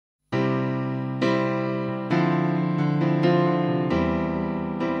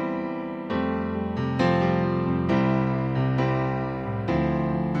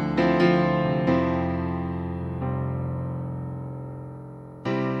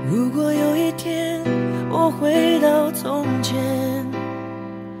如果有一天我回到从前，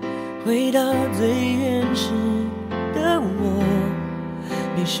回到最原始的我，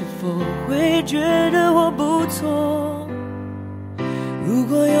你是否会觉得我不错？如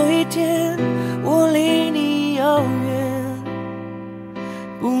果有一天我离你遥远，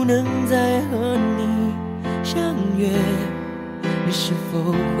不能再和你相约，你是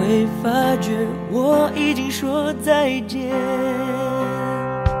否会发觉我已经说再见？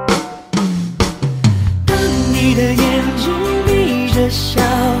当你的眼睛眯着笑，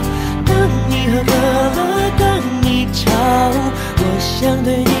当你喝可乐，当你吵，我想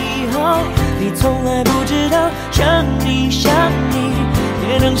对你好，你从来不知道，想你想你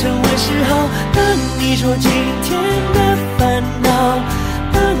也能成为嗜好。当你说今天的烦恼，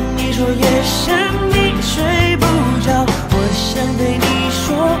当你说夜深你睡不着，我想对你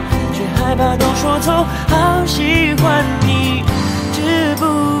说，却害怕都说错，好喜欢你，知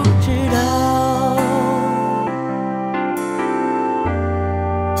不知道？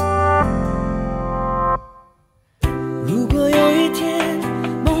如果有一天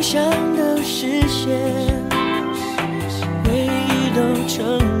梦想都实现，回忆都成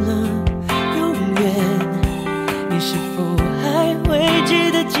了永远，你是否还会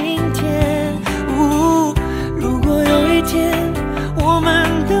记得今天？如果有一天我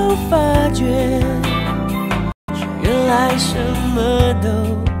们都发觉，原来什么都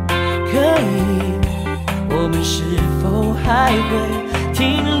可以，我们是否还会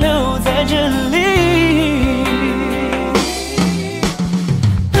停留在这里？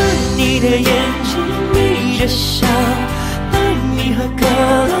当你的眼睛眯着笑，当你喝可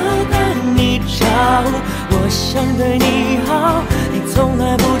乐，当你吵，我想对你好，你从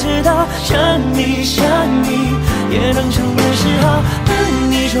来不知道，想你想你也能成为嗜好。当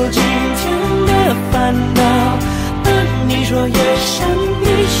你说今天的烦恼，当你说夜深你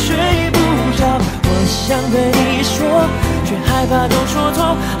睡不着，我想对你说，却害怕都说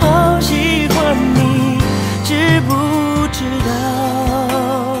错，好喜欢你，知不知道？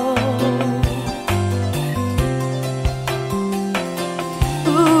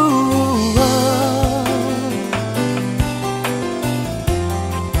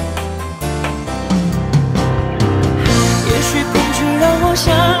我想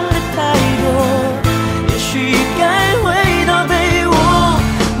的太多，也许该回到被窝，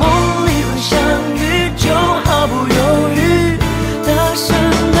梦里会相遇，就毫不犹豫大声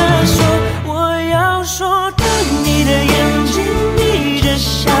地说我要说。当你的眼睛眯着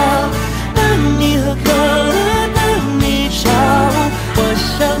笑，当你喝可乐，当你吵，我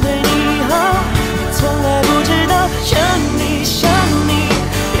想对你好，你从来不知道，想你想你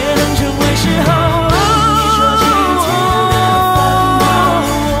也能成为嗜好。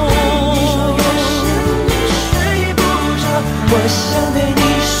我想对你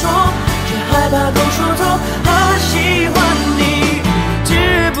说，却害怕都说错。